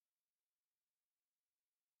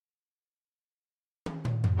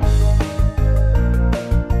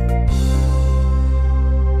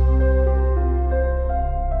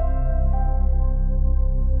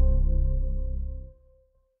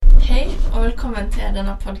velkommen til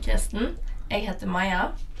denne podcasten. Jeg heter Maja,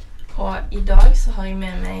 og i dag så har jeg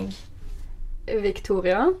med meg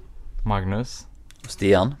Victoria, Magnus og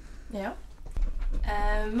Stian. Ja.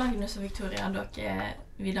 Magnus og Victoria, dere er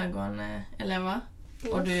videregående elever,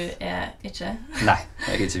 og du er ikke? Nei,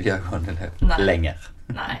 jeg er ikke videregående elev lenger.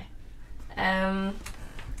 Nei.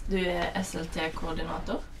 Du er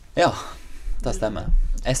SLT-koordinator? Ja, det stemmer.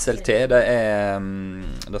 SLT,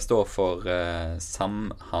 det står for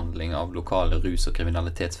samhandling av lokale rus- og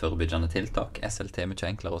kriminalitetsforebyggende tiltak. SLT er mye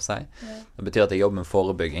enklere å si. Det betyr at jeg jobber med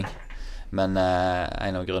forebygging. Men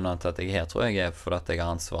en av grunnene til at jeg er her, tror jeg, er fordi at jeg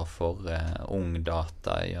har ansvar for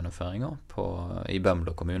ungdata-gjennomføringer i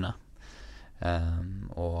Bømlo kommune.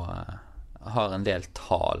 Og har en del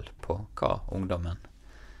tal på hva ungdommen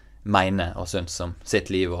mener og synes om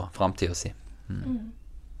sitt liv og fremtiden sin.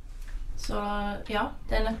 Så ja,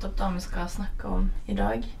 det er nettopp det vi skal snakke om i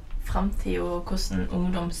dag. Fremtiden og hvordan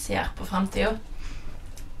ungdom ser på fremtiden.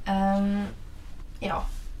 Ja,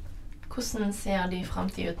 hvordan ser de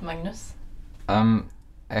fremtiden ut, Magnus?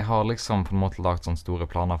 Jeg har liksom på en måte lagt sånne store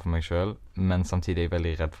planer for meg selv, men samtidig er jeg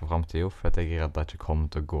veldig redd for fremtiden, for jeg er redd at det ikke kommer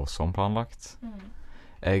til å gå som planlagt.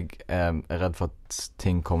 Jeg er redd for at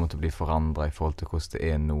ting kommer til å bli forandret i forhold til hvordan det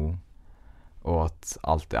er nå, og at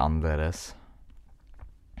alt er annerledes.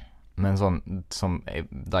 Men sånn,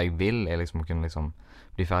 det jeg vil er liksom å kunne liksom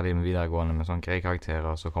bli ferdig med videregående med sånne greie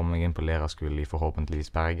karakterer, så kommer jeg inn på lærerskole i forhåpentligvis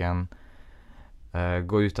Bergen,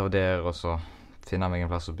 gå ut av der, og så finne meg en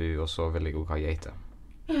plass å bo, og så vil jeg også ha geiter.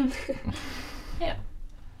 Ja.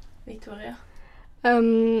 Victoria?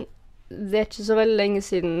 Det er ikke så veldig lenge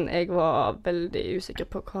siden jeg var veldig usikker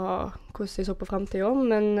på hvordan jeg så på fremtiden,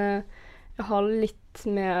 men jeg har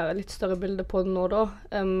litt større bilde på det nå da.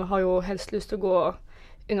 Jeg har jo helst lyst til å gå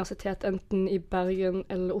universitet enten i Bergen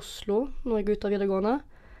eller Oslo når jeg går ut av videregående,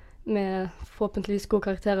 med forhåpentligvis gode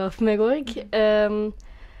karakterer for meg også.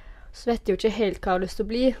 Så vet jeg jo ikke helt hva jeg har lyst til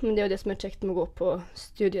å bli, men det er jo det som er kjekt med å gå på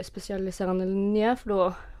studiespesialiserende linje, for da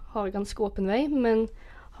har jeg ganske åpen vei, men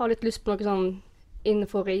har litt lyst på noe sånn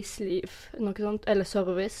innenfor reiseliv, noe sånt, eller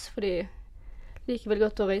service, fordi jeg liker veldig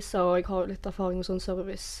godt å reise, og jeg har litt erfaring med sånn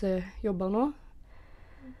servicejobber nå.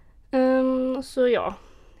 Så ja,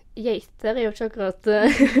 geiter er jo ikke akkurat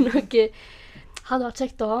noe hadde vært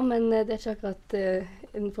kjekt å ha, men det er ikke akkurat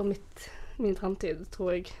innenfor min fremtid,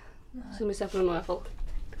 tror jeg, som vi ser på det nå i hvert fall.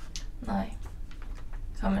 Nei.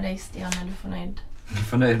 Hva med deg, Stian? Er du fornøyd?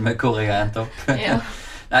 Fornøyd med hvor jeg har endt opp? Ja.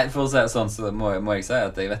 Nei, for å si det sånn, så må jeg si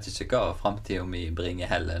at jeg vet ikke hva fremtiden mi bringer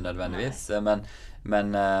heller, nødvendigvis. Men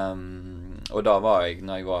og da var jeg,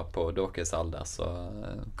 når jeg var på deres alder, så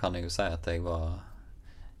kan jeg jo si at jeg var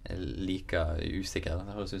like usikker.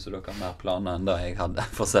 Det høres ut som dere har mer planer enn det jeg hadde,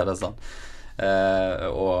 for å si det sånn.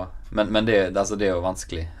 Men det er jo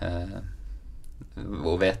vanskelig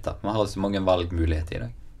å vite. Man har så mange valgmuligheter i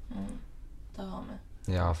dag. Det har vi.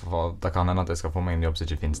 Ja, for det kan hende at jeg skal få meg en jobb som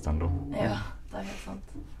ikke finnes den da. Ja, det er helt sant.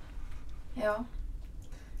 Ja.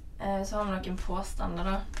 Så har vi noen påstander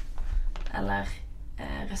da, eller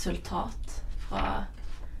resultat fra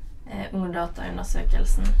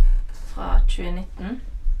Ungdata-undersøkelsen fra 2019.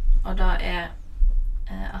 Og da er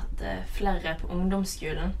at flere på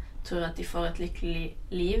ungdomsskolen tror at de får et lykkelig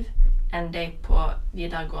liv enn de på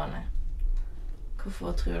videregående.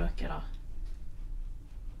 Hvorfor tror dere da?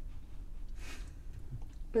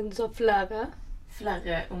 Men så flere?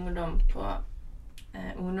 Flere ungdom på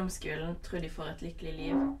ungdomsskolen tror de får et lykkelig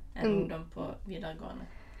liv enn ungdom på videregående.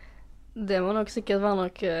 Det må nok sikkert være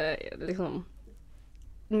noe, liksom,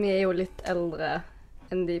 vi er jo litt eldre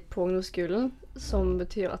enn de på ungdomsskolen, som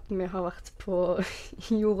betyr at vi har vært på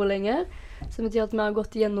jorda lenger, som betyr at vi har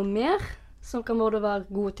gått gjennom mer, som kan både være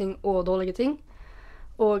gode ting og dårlige ting.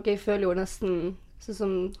 Og jeg føler jo nesten, sånn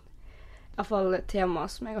som, i hvert fall tema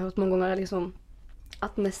som jeg har hørt mange ganger, er liksom,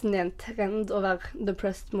 at nesten er en trend å være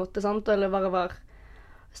depressed på en måte, sant? Eller bare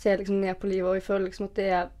se liksom ned på livet, og jeg føler liksom at det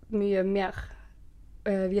er mye mer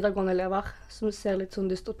videregående elever som ser litt sånn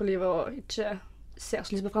dystert på livet og ikke ser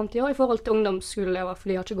så lyst på fremtiden i forhold til ungdomsskoleelever, for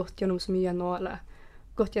de har ikke gått gjennom så mye nå, eller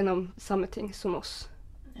gått gjennom samme ting som oss.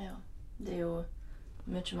 Ja, det er jo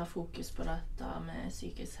mye mer fokus på dette med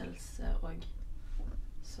psykisk helse og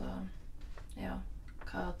så, ja,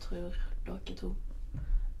 hva tror dere to?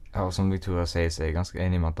 Ja, og som Victoria sier, så er jeg ganske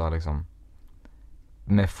enig med at da liksom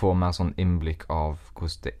vi får mer sånn innblikk av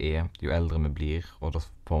hvordan det er jo eldre vi blir, og da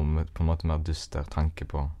får vi på en måte mer dyster tanke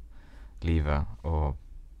på livet og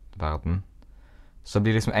verden. Så det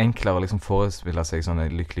blir liksom enklere å liksom forespille seg sånn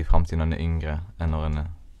en lykkelig fremtid når en er yngre enn når en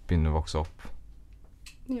begynner å vokse opp.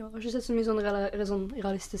 Ja, jeg har ikke sett så mye sånn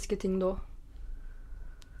realistiske ting da.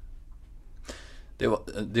 Det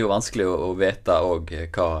er jo vanskelig å vite også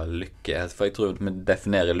hva lykke er, for jeg tror vi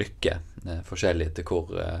definerer lykke forskjellig til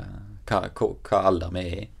hva alder vi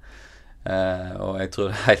er i. Og jeg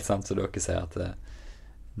tror det er helt sant som dere sier, at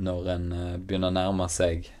når en begynner å nærme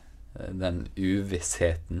seg den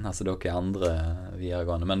uvissheten, altså dere andre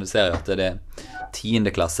videregående, men du ser jo at det er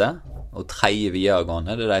 10. klasse og 3.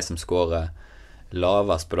 videregående, det er de som skårer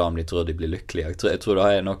lavest på det om de tror de blir lykkelige. Jeg tror det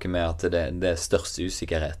er noe med at det er størst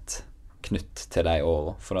usikkerhet knytt til de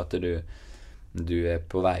årene, for at du er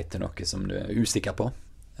på vei til noe som du er usikker på.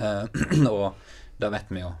 Og da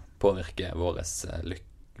vet vi jo påvirker våres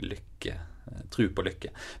lykke, tro på lykke.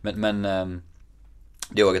 Men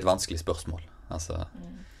det er også et vanskelig spørsmål. Altså,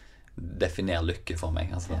 definer lykke for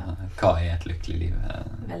meg. Altså, hva er et lykkelig liv?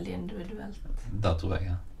 Veldig individuelt. Da tror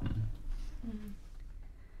jeg,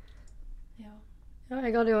 Ja,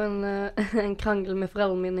 jeg hadde jo en krangel med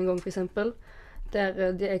foreldrene mine en gang, for eksempel.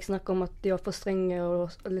 Der jeg snakket om at de var for strenge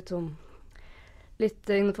og litt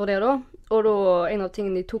innenfor det da. Og da, en av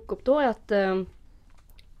tingene de tok opp da, er at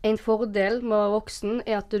en fordel med å være voksen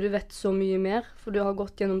er at du vet så mye mer, for du har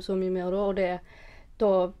gått gjennom så mye mer da, og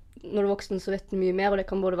da, når du er voksen så vet du mye mer, og det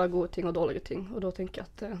kan både være gode ting og dårlige ting. Og da tenker jeg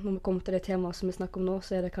at når vi kommer til det temaet som vi snakker om nå,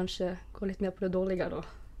 så er det kanskje gå litt mer på det dårlige da.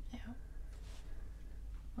 Ja.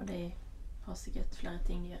 Og de har sikkert flere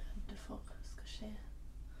ting de er redde for skal skje.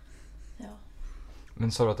 Ja. Men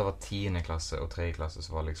så du at det var 10. klasse og 3. klasse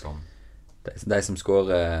som var liksom de som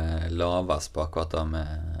skårer lavest på akkurat da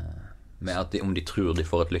med at om de tror de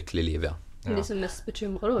får et lykkelig liv, ja. De som er mest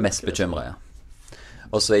bekymret da. Mest bekymret, ja.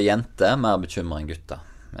 Og så er jenter mer bekymret enn gutter.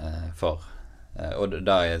 Og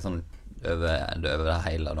det er sånn over det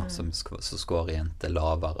hele da, så skårer jenter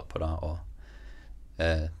lavere på det, og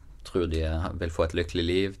tror de vil få et lykkelig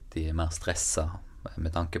liv. De er mer stresset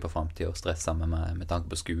med tanke på fremtiden, og stresset med tanke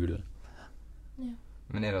på skolen. Ja.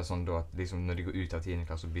 Men er det sånn da at liksom når de går ut av 10.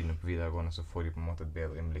 klasse og begynner på videregående, så får de på en måte et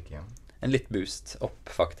bedre innblikk igjen? En litt boost opp,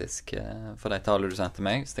 faktisk. For de taler du sendte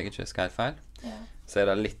meg, hvis jeg ikke husker helt feil, så er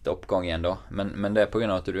det litt oppgang igjen da. Men det er på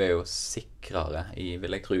grunn av at du er jo sikrere i,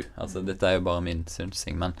 vil jeg tro. Altså, dette er jo bare min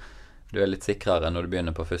synsing, men du er litt sikrere når du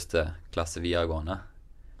begynner på 1. klasse videregående,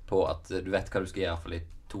 på at du vet hva du skal gjøre for de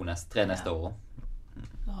 3 neste år.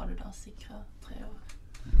 Da har du da sikret 3 år.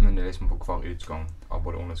 Men det er liksom på hver utgang av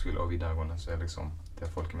både ungdomsskole og videregående, så er liksom det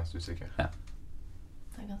folk er mest usikre. Ja.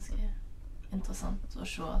 Det er ganske interessant å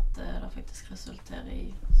se at det faktisk resulterer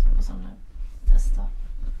i på sånne tester.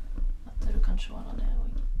 At du kan se det der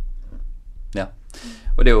også. Ja,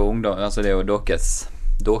 og det er jo ungdom, altså det er jo deres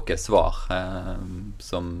svar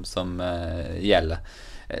som gjelder.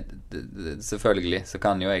 Selvfølgelig så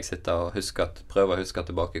kan jo jeg sitte og prøve å huske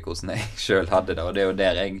tilbake hvordan jeg selv hadde det, og det er jo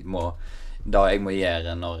der jeg må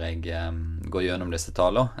gjøre når jeg går gjennom disse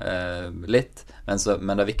talene litt,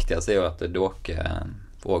 men det viktigste er jo at dere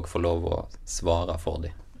også får lov å svare for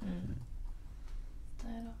dem. Det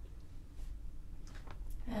er det.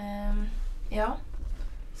 Ja,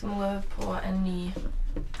 så må vi over på et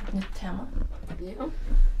nytt tema. Ja.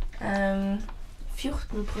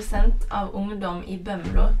 14% av ungdom i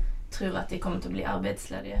Bømlo tror at de kommer til å bli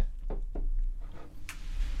arbeidsledige.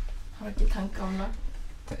 Har dere tanker om det?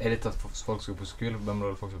 Er det at folk skal på skole på Bømlo,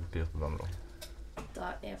 eller folk som blir på Bømlo?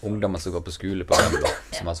 Ungdommer som går på skole på Bømlo,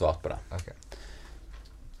 som har svart på det. Okay.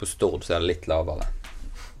 På Stord så er det litt lavere.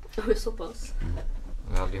 Oi, såpass.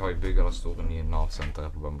 Ja, de har jo bygget det store nye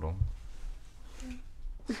Nav-senteret på Bømlo.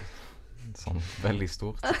 Sånn veldig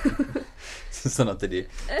stort. Sånn at de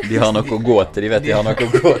har noe å gå til. De vet de har noe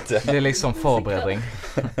å gå til. Det er liksom forberedning.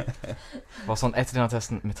 Bare sånn, etter denne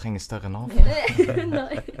testen, vi trenger større Nav.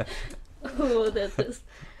 Nei. Det er trist.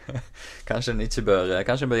 Kanskje en bør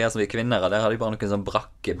gjøre som vi kvinner. Der har de bare noen sånn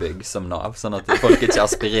brakkebygg som Nav, sånn at folk ikke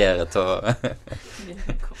aspirerer til å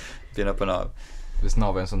begynne på Nav. Hvis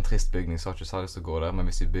Nav er en sånn trist bygning, så har ikke så lyst til å gå der, men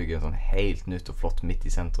hvis vi bygger en sånn helt nytt og flott midt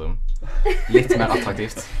i sentrum, litt mer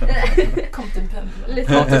attraktivt. Kom til Bømlo.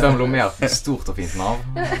 Kom til Bømlo mer stort og fint Nav.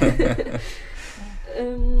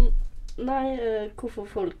 Hvorfor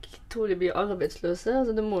folk tror de blir arbeidsløse,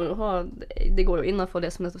 altså det går jo innenfor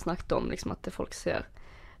det som jeg snakket om, liksom at folk ser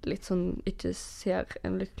litt sånn, ikke ser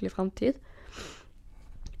en lykkelig fremtid.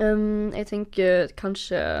 Jeg tenker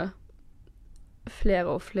kanskje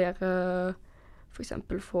flere og flere for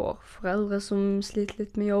eksempel for foreldre som sliter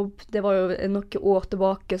litt med jobb. Det var jo noen år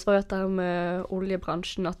tilbake, så var det dette her med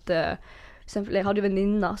oljebransjen, at for eksempel, jeg hadde jo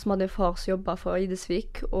venninner som hadde en far som jobbet for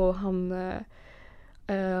Eidesvik, og han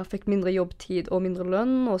fikk mindre jobbtid og mindre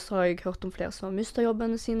lønn, og så har jeg hørt om flere som har mistet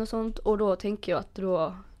jobbene sine og sånt, og da tenker jeg at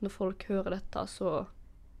når folk hører dette, så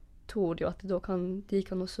tror de jo at de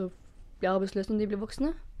kan også bli arbeidsløse når de blir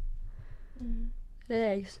voksne. Det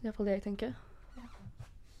er i hvert fall det jeg tenker.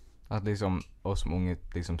 At liksom, oss som unge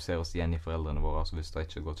liksom ser oss igjen i foreldrene våre. Altså hvis det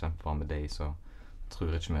ikke går kjempebra med deg, så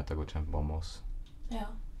tror jeg ikke vi at det går kjempebra med oss. Ja,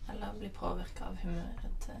 eller bli påvirket av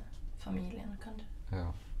humøret til familien, kanskje. Ja.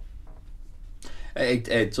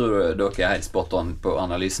 Jeg tror dere er helt spot on på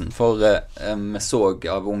analysen. For vi så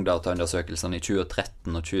av ungdataundersøkelsene i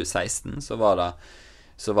 2013 og 2016, så var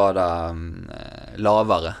det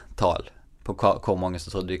lavere tall på hvor mange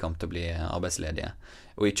som trodde de kom til å bli arbeidsledige.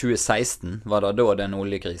 Og i 2016 var det da den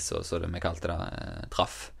oljekrisen, som vi kalte det,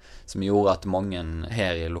 traff, som gjorde at mange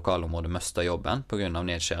her i lokalområdet mistet jobben på grunn av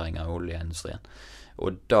nedskjæringer i oljeindustrien.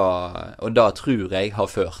 Og da tror jeg har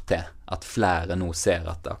ført til at flere nå ser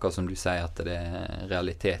at, akkurat som du sier, at det er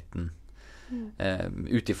realiteten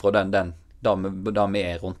utifra det vi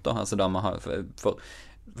er rundt da. Altså det vi har, for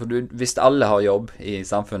hvis alle har jobb i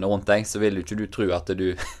samfunnet rundt deg, så vil jo ikke du tro at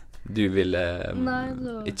du vil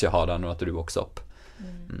ikke ha det når at du vokser opp.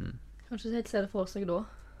 Kanskje helt se det for seg da.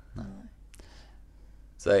 Nei.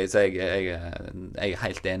 Så jeg er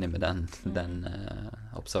helt enig med den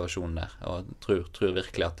observasjonen der, og tror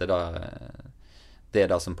virkelig at det er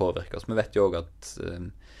det som påvirker oss. Vi vet jo også at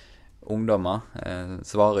ungdommer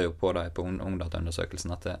svarer jo på det på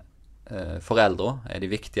ungdomsundersøkelsen at foreldre er de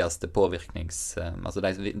viktigste altså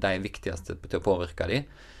de viktigste til å påvirke de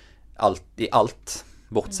i alt,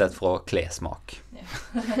 bortsett fra klessmak. Ja.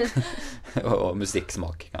 og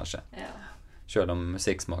musikksmak, kanskje. Ja. Selv om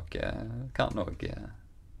musikksmak kan også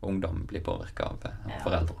ungdom bli påvirket av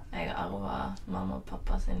foreldre. Jeg har arvet mamma og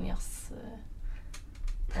pappa sin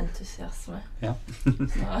entusiasme. Ja.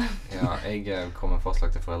 Ja, jeg kommer med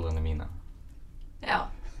forslag til foreldrene mine. Ja,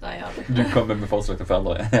 det gjør du. Du kommer med forslag til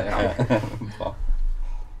foreldre. Ja. Bra.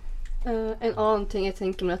 En annen ting jeg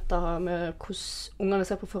tenker med dette her, med hvordan ungene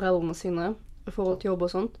ser på foreldrene sine i forhold til jobb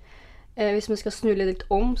og sånt. Hvis vi skal snu litt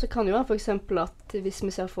om, så kan det jo være for eksempel at hvis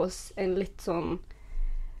vi ser for oss en litt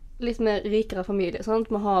mer rikere familie,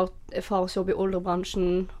 sant? Vi har fars jobb i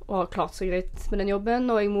oljebransjen og har klart seg greit med den jobben,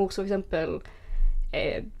 og en mor som for eksempel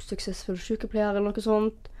er suksessfull sykepleier eller noe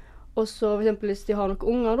sånt. Og så for eksempel hvis de har noen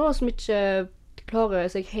unger da, som ikke klarer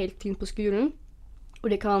seg helt fint på skolen, og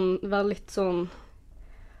de kan være litt sånn,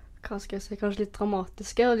 hva skal jeg si, kanskje litt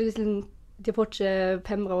dramatiske, og de får ikke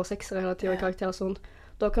 5-ere og 6-ere hele tiden i karakter og sånt.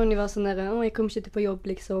 Da kan de være sånn der, jeg kommer ikke til på jobb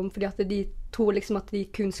liksom, fordi at de tror liksom at de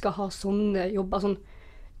kun skal ha sånne jobber, sånn,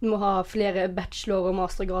 du må ha flere bachelor- og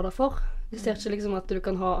mastergrader for. Du ser ikke liksom at du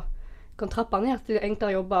kan trappe ned til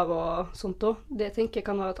enklere jobber og sånt da. Det tenker jeg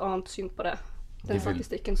kan være et annet syn på det, den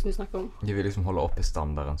statistikken som du snakker om. De vil liksom holde oppe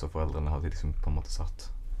standarden som foreldrene har liksom på en måte satt.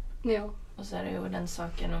 Ja. Og så er det jo den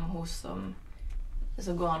saken om hun som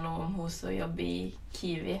går nå om hun som jobber i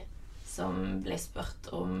Kiwi, som ble spurt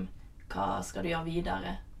om hva skal du gjøre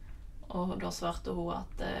videre? Og da svarte hun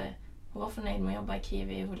at hun var fornøyd med å jobbe i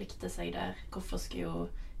Kiwi, hun likte seg der. Hvorfor skulle hun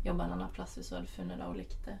jobbe en annen plass hvis hun hadde funnet det hun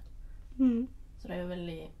likte? Så det er jo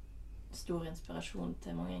veldig stor inspirasjon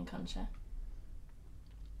til mange, kanskje.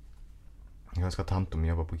 Jeg husker at tante mi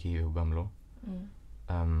jobber på Kiwi og Bømlo.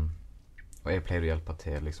 Og jeg pleide å hjelpe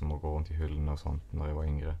til liksom, å gå rundt i hullene og sånt når jeg var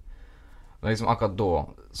yngre. Men liksom akkurat da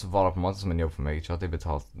så var det på en måte som en jobb for meg, ikke at jeg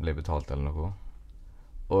ble betalt eller noe.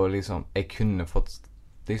 Og liksom, jeg kunne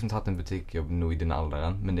liksom tatt en butikkjobb nå i denne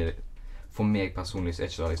alderen, men for meg personlig så er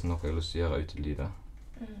ikke det liksom noe jeg har lyst til å gjøre ut i livet.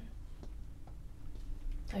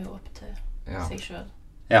 Det er jo opp til seg selv.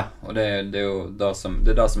 Ja, og det er jo det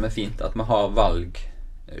som er fint, at vi har valg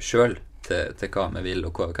selv til hva vi vil,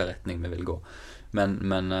 og hva retning vi vil gå.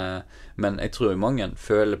 Men jeg tror mange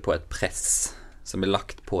føler på et press som er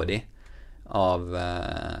lagt på dem, av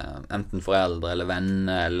enten foreldre eller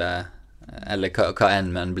venner eller hva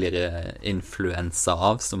enn man blir influensa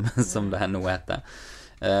av, som det nå heter.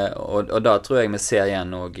 Og da tror jeg vi ser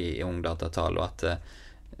igjen også i ungdatatall, og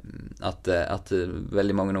at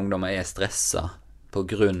veldig mange ungdommer er stresset på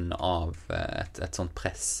grunn av et sånt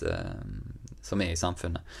press som er i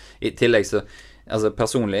samfunnet. I tillegg så, altså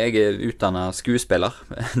personlig, jeg er utdannet skuespiller,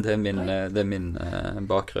 det er min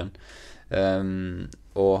bakgrunn.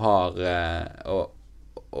 Og har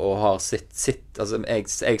sitt altså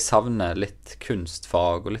jeg savner litt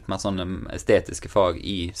kunstfag og litt mer sånne estetiske fag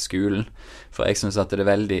i skolen, for jeg synes at det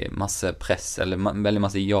er veldig masse press eller veldig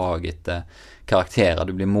masse jag etter karakterer.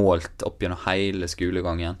 Du blir målt opp gjennom hele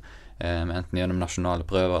skolegangen, enten gjennom nasjonale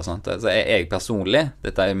prøver og sånt. Så jeg personlig,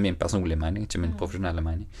 dette er min personlige mening, ikke min profesjonelle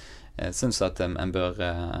mening, synes at en bør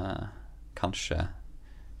kanskje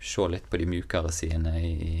se litt på de mykere sidene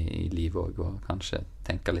i livet og kanskje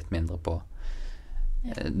tenke litt mindre på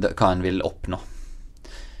hva en vil oppnå.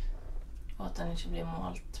 Og at en ikke blir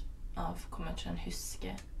målt av hvor mye en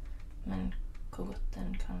husker, men hvor godt en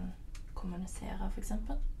kan kommunisere, for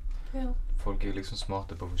eksempel. Ja. Folk er jo liksom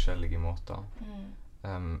smarte på forskjellige måter.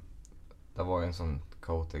 Mm. Det var jo en sånn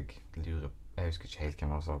quote jeg husker ikke helt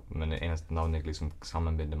hvem det var, men det eneste navnet jeg liksom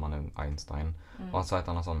sammenbindte man er Einstein. Og han sa et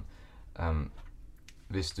annet sånn,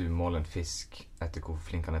 hvis du måler en fisk etter hvor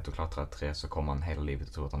flink han er til å klatre et tre, så kommer han hele livet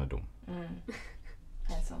til å tro at han er dum.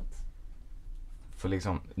 Helt sant. For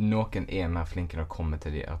liksom, noen er mer flinke når det kommer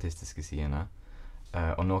til de artistiske sidene,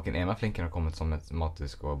 og noen er mer flinke når det kommer til sånn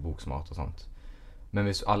matematisk og boksmart og sånt. Men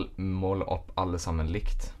hvis du måler opp alle sammen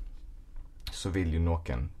likt, så vil jo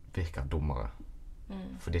noen virke dummere.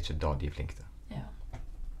 For det er ikke det de er flinke til. Ja.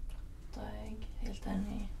 Da er jeg helt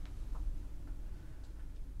enig i.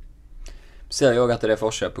 Ser jo også at det er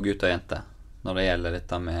forskjell på gutter og jenter når det gjelder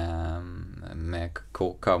dette med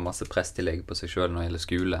hva masse press de legger på seg selv når det gjelder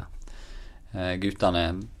skole. Guttene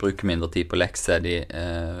bruker mindre tid på lekser. I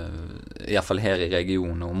hvert fall her i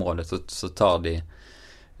regionen og området så tar de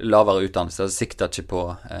lavere utdannelse, sikter ikke på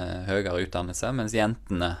høyere utdannelse, mens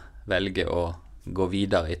jentene velger å gå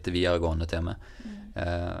videre etter videregående til meg.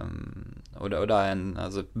 Og det er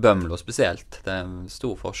altså Bømlo spesielt. Det er en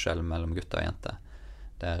stor forskjell mellom gutter og jenter.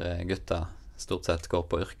 Der gutter stort sett går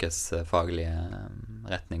på yrkesfaglig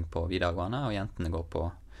retning på videregående, og jentene går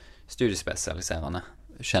på studiespesialiserende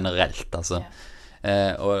generelt, altså.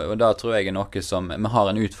 Og da tror jeg er noe som vi har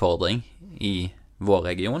en utfordring i vår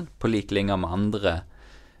region, på lik linje med andre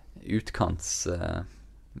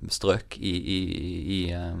utkantsstrøk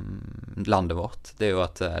i landet vårt. Det er jo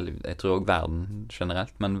at, jeg tror også verden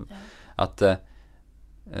generelt, men at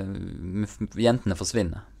jentene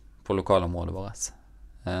forsvinner på lokalområdet vårt.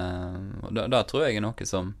 Og da tror jeg er noe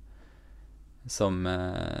som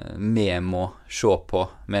vi må se på,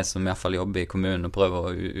 vi som i hvert fall jobber i kommunen og prøver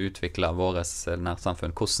å utvikle våres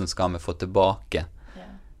nærsamfunn. Hvordan skal vi få tilbake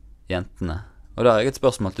jentene? Og da har jeg et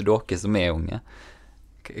spørsmål til dere som er unge.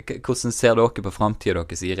 Hvordan ser dere på fremtiden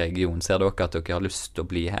deres i regionen? Ser dere at dere har lyst til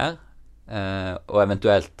å bli her? Og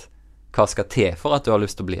eventuelt, hva skal til for at du har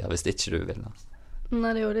lyst til å bli her, hvis ikke du vil?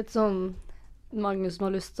 Nei, det er jo litt sånn mange som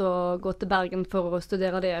har lyst til å gå til Bergen for å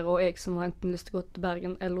studere der, og jeg som har enten lyst til å gå til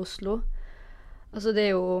Bergen eller Oslo. Altså det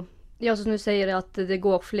er jo, ja, som du sier det at det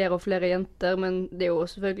går flere og flere jenter, men det er jo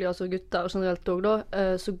selvfølgelig altså gutter generelt også da,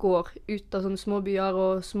 som går ut av sånne små byer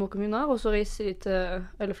og små kommuner, og så reiser de til,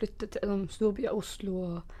 eller flytter til sånne storbyer, Oslo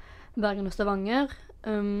og Bergen og Stavanger.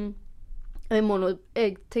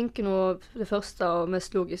 Jeg tenker nå det første og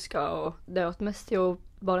mest logiske, og det er at mest er jo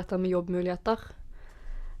bare dette med jobbmuligheter.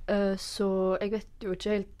 Så jeg vet jo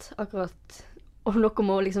ikke helt akkurat om noe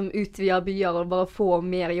må liksom utvide byer og bare få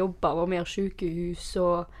mer jobber og mer sykehus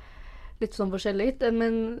og litt sånn forskjellig.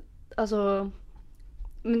 Men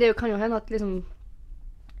det kan jo hende at liksom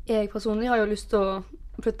jeg personlig har jo lyst til å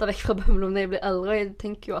flytte vekk fra Bømlo når jeg blir eldre. Jeg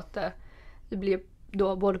tenker jo at det blir da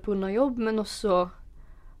både på grunn av jobb, men også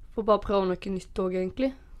for bare prøve noe nytt også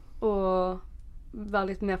egentlig. Og være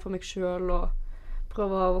litt mer for meg selv og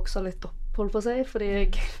prøve å vokse litt opp, holdt på å si, fordi jeg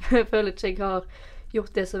føler ikke jeg har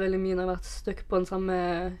gjort det så veldig mye når jeg har vært støkk på den samme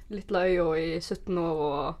lille øya i 17 år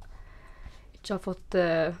og ikke har fått,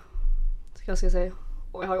 hva skal jeg si,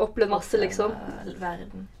 og jeg har jo opplevd masse liksom.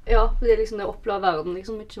 Verden. Ja, det er liksom det å oppleve verden,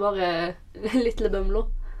 liksom, ikke bare lille Bømlo.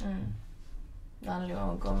 Det handler jo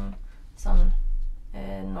også om sånn,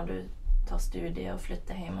 når du tar studier og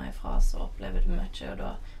flytter hjemmefra, så opplever du mye, og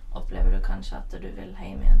da opplever du kanskje at du vil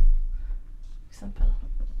hjem igjen, for eksempel.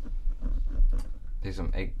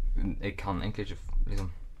 Liksom, jeg kan egentlig ikke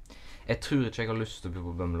liksom, jeg tror ikke jeg har lyst til å bo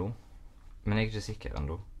på Bømlo, men jeg er ikke sikker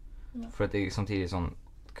ennå. For at jeg samtidig sånn,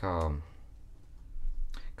 hva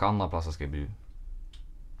andre plasser skal jeg bo?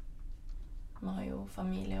 Vi har jo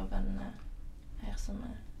familie og venner her som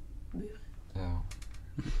bor. Ja.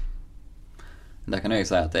 Der kan jeg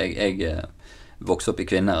si at jeg vokste opp i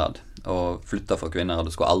Kvinnherad og flyttet fra Kvinnherad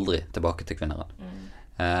og skulle aldri tilbake til Kvinnherad.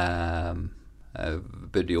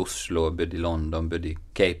 Bodde i Oslo, bodde i London, bodde i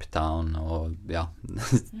Cape Town og ja,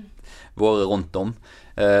 vært rundt om.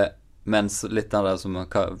 Mens litt av det som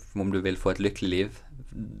om du vil få et lykkelig liv,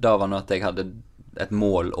 da var noe at jeg hadde et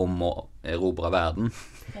mål om å erobre verden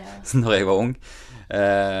når jeg var ung.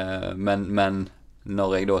 Men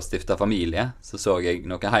når jeg da stiftet familie, så jeg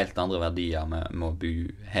noen helt andre verdier med å bo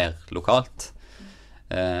her lokalt.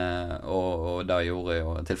 Og da gjorde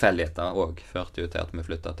jo tilfeldigheter og førte jo til at vi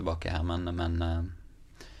flyttet tilbake her, men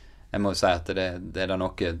jeg må jo si at det er da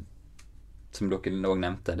noe som dere også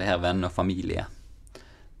nevnte, det her venn og familie,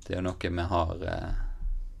 det er jo noe vi har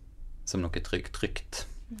som noe trygt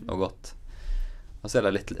og godt, og så er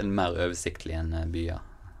det litt mer oversiktlig enn byer,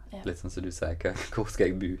 litt sånn som du sier, hvor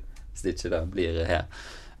skal jeg bo hvis det ikke det blir her,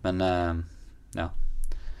 men ja,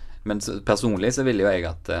 men personlig så vil jo jeg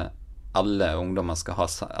at alle ungdommer skal ha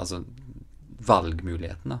altså,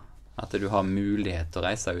 valgmuligheten da. At du har mulighet til å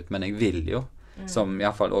reise ut, men jeg vil jo, som i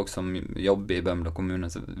hvert fall også som jobber i Bømlo kommune,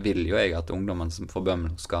 så vil jo jeg at ungdommene som fra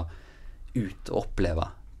Bømlo skal ut og oppleve,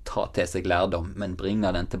 ta til seg lærdom, men bringe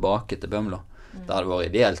den tilbake til Bømlo. Det hadde vært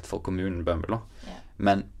ideelt for kommunen Bømlo,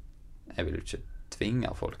 men jeg vil jo ikke tvinge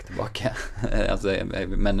folk tilbake. Altså,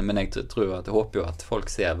 men jeg tror at jeg håper jo at folk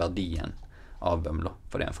ser verdien av Bømlo,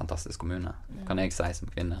 for det er en fantastisk kommune, kan jeg si som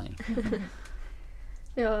kvinne.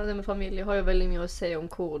 Ja, det med familie har jo veldig mye å si om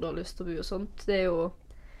hvor du har lyst til å bo og sånt. Det er jo...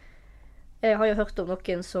 Jeg har jo hørt om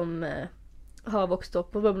noen som har vokst opp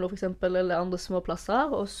på Bømlo for eksempel, eller andre små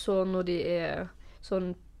plasser, og så når de er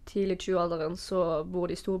sånn tidlig 20-alderen, så bor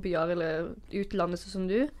de i storbyer eller utlandet sånn som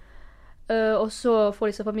du. Og så får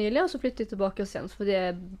de seg familie, og så flytter de tilbake igjen, for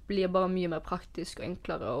det blir bare mye mer praktisk og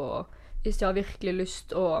enklere, og hvis de har virkelig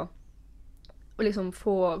lyst å liksom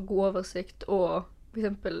få god oversikt, og for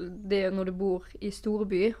eksempel det når du bor i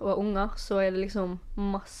storby og er unger, så er det liksom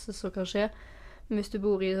masse som kan skje. Men hvis du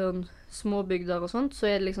bor i sånn småbygder og sånt, så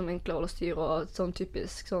er det liksom enklere å holde styr, og sånn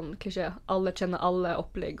typisk sånn, kanskje alle kjenner alle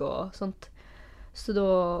opplegg og sånt. Så da,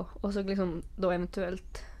 og så liksom, da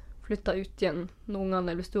eventuelt flytte ut igjen når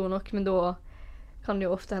ungene blir store nok, men da kan det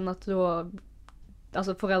jo ofte hende at da,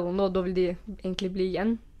 altså foreldrene da vil de egentlig bli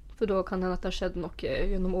igjen, for da kan det hende at det har skjedd noe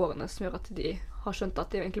gjennom årene som gjør at de har skjønt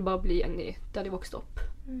at de egentlig bare blir igjen i der de vokste opp.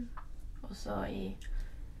 Og så i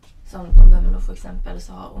sånn på Bømlo for eksempel,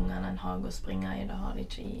 så har ungene en hage å springe i, det har de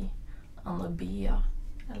ikke i andre byer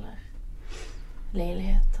eller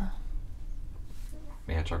leiligheter.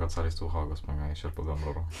 Vi har ikke akkurat særlig stor hage å springe i selv på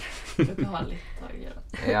Bømlo da. Dere har litt hage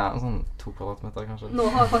da. Ja, sånn 2 kvadratmeter kanskje. Nå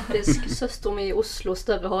har faktisk søster mi i Oslo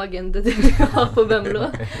større hage enn det vi har på Bømlo,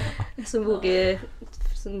 som bor i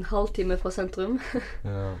en halvtime fra sentrum.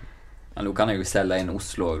 Ja. Men nå kan jeg jo selge inn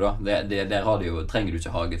Oslo også, da. Der har du jo, trenger du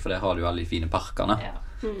ikke hage, for der har du alle de fine parkene. Ja,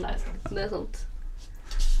 det er sant. Det er sant.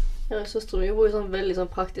 Ja, søster mi bor i sånn veldig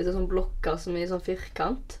sånn praktisk, sånn blokker som er i sånn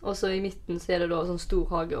firkant, og så i midten så er det da sånn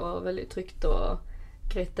stor hage og veldig trygt og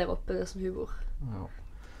greit der oppe, det som hun bor. Ja.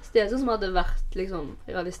 Så det er sånn som hadde vært liksom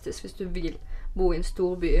realistisk hvis du vil bo i en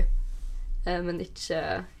storby, men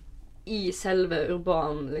ikke i selve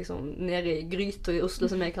urban, liksom nede i gryta i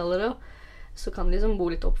Oslo, som jeg kaller det, så kan de liksom bo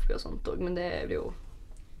litt oppfri og sånt også, men det blir jo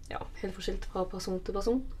helt forskjellig fra person til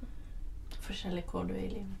person. Forskjellig hvor du er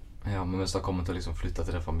i livet. Ja, men hvis det kommer til å liksom flytte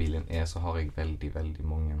til der familien er, så har jeg veldig, veldig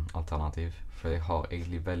mange alternativ. For jeg har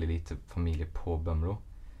egentlig veldig lite familie på Bømlo.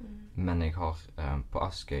 Men jeg har på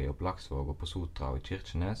Askøy og på Laksvåg og på Sotra og i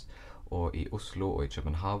Kirkenes, og i Oslo og i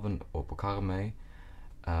København og på Karmøy,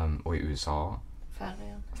 og i USA.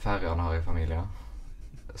 Færøyene har jeg familie.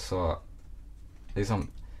 Så liksom...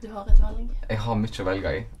 Du har et valg. Jeg har mye å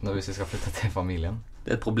velge i hvis jeg skal flytte til familien.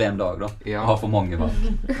 Det er et problem dag da, Ja. å ha for mange valg.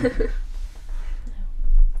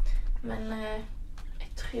 Men jeg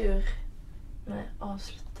tror vi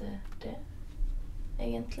avslutter det,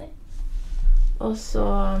 egentlig. Og så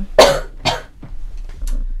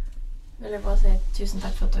vil jeg bare si tusen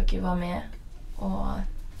takk for at dere var med, og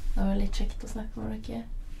det var litt kjekt å snakke med dere.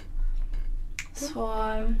 Så,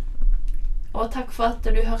 og takk for at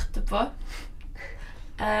du hørte på.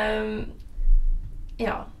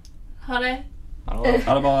 Ja, ha det. Ha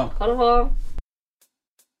det bra. Ha det bra.